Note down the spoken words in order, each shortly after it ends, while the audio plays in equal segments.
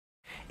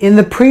In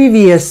the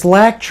previous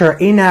lecture,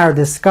 in our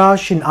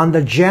discussion on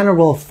the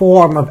general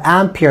form of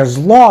Ampere's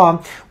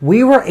law,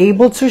 we were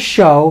able to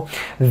show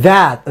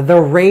that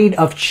the rate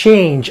of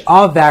change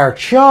of our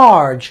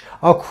charge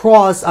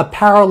across a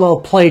parallel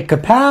plate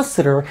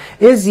capacitor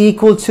is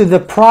equal to the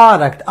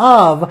product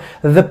of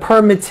the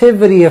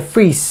permittivity of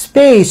free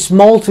space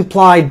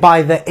multiplied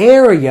by the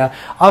area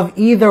of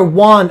either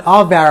one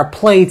of our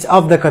plates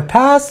of the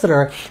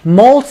capacitor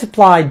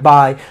multiplied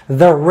by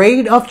the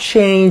rate of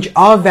change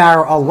of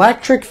our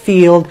electric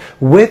field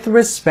with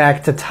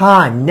respect to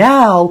time.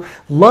 Now,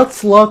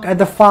 let's look at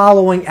the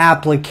following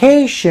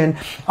application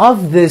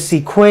of this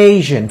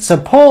equation.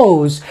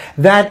 Suppose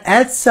that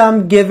at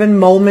some given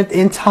moment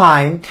in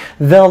time,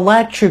 the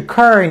electric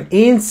current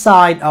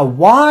inside a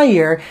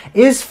wire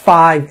is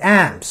 5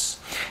 amps.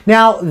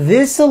 Now,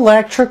 this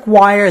electric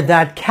wire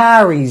that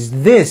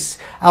carries this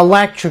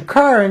electric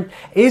current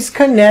is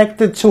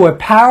connected to a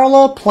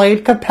parallel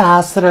plate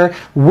capacitor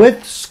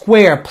with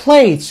square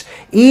plates,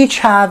 each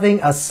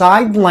having a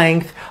side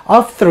length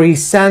of 3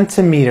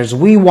 centimeters.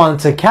 We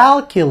want to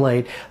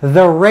calculate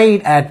the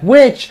rate at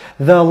which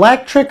the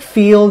electric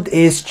field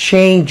is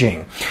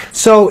changing.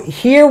 So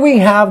here we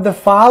have the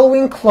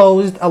following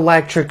closed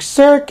electric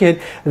circuit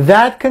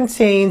that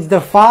contains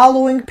the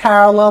following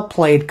parallel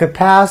plate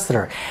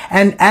capacitor.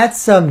 And at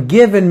some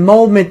given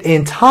moment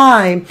in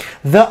time,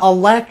 the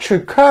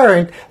electric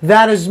current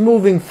that is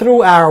moving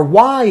through our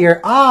wire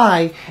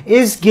I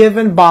is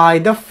given by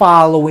the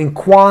following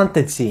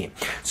quantity.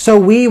 So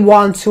we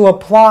want to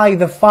apply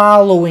the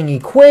following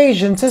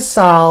equation to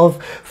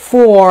solve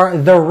for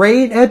the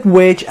rate at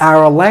which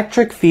our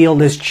electric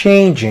field is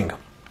changing.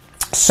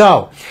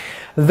 So,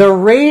 the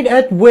rate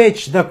at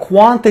which the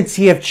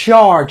quantity of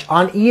charge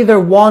on either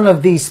one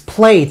of these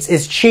plates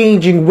is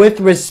changing with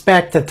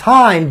respect to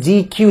time,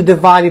 dq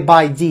divided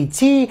by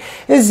dt,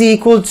 is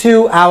equal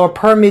to our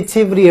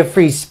permittivity of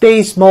free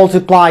space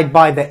multiplied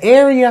by the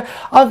area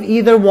of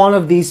either one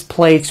of these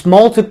plates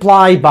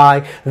multiplied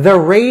by the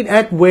rate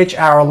at which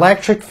our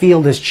electric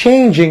field is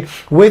changing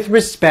with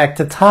respect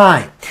to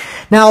time.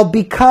 Now,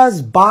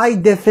 because by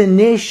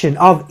definition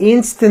of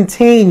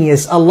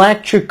instantaneous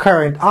electric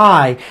current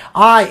I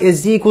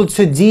is equal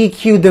to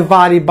dq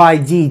divided by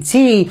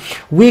dt,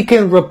 we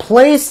can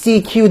replace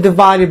dq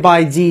divided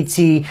by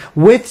dt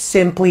with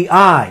simply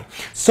I.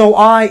 So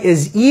I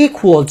is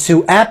equal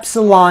to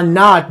epsilon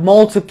naught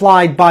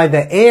multiplied by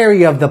the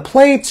area of the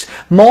plates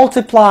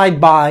multiplied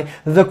by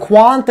the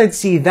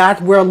quantity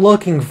that we're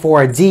looking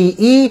for,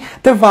 dE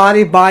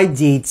divided by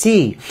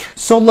dt.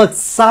 So let's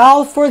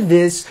solve for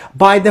this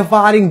by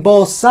dividing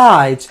both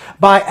sides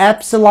by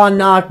epsilon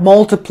naught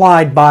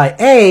multiplied by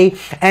A,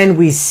 and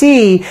we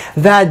see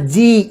that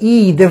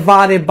dE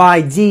divided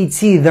by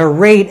dt, the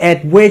rate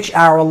at which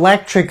our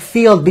electric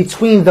field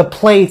between the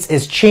plates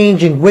is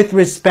changing with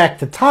respect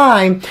to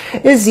time,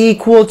 is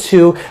equal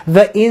to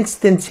the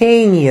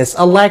instantaneous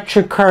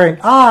electric current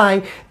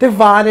I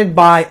divided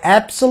by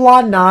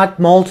epsilon naught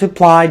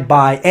multiplied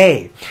by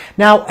A.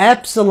 Now,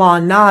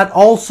 epsilon naught,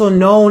 also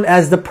known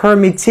as the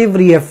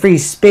permittivity of free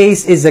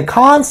space, is a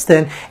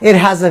constant. It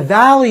has a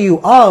value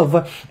of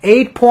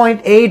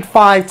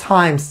 8.85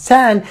 times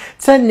 10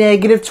 to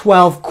negative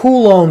 12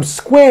 coulombs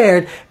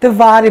squared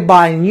divided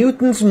by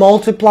newtons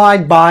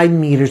multiplied by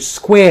meters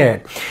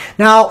squared.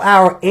 Now,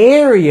 our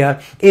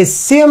area is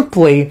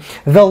simply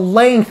the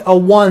length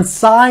of one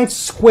side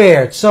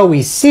squared. So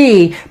we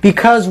see,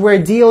 because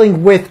we're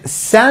dealing with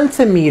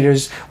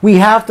centimeters, we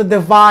have to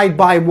divide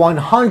by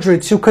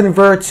 100 to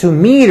convert to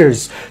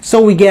meters.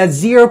 So we get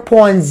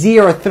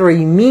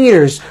 0.03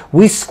 meters.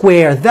 We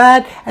square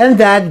that, and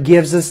that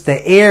gives us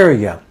the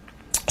area.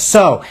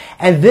 So,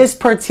 at this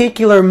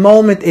particular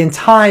moment in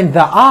time,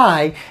 the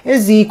I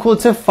is equal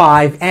to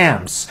 5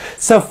 amps.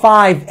 So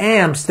 5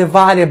 amps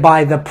divided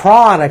by the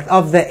product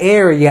of the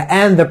area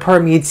and the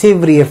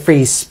permittivity of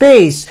free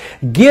space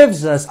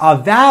gives us a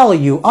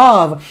value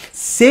of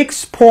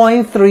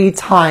 6.3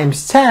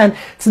 times 10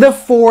 to the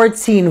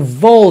 14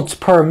 volts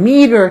per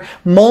meter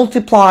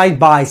multiplied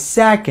by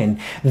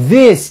second.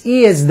 This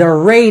is the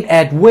rate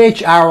at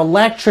which our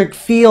electric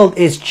field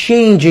is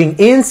changing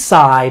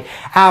inside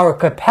our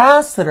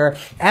capacitor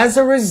as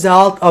a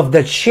result of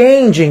the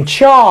changing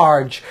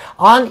charge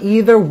on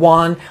either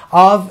one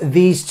of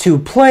these two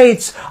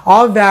plates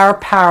of our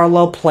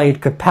parallel plate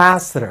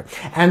capacitor.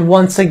 And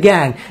once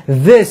again,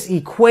 this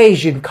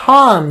equation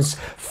comes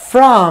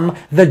from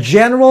the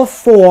general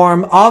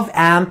form of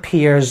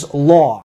Ampere's law.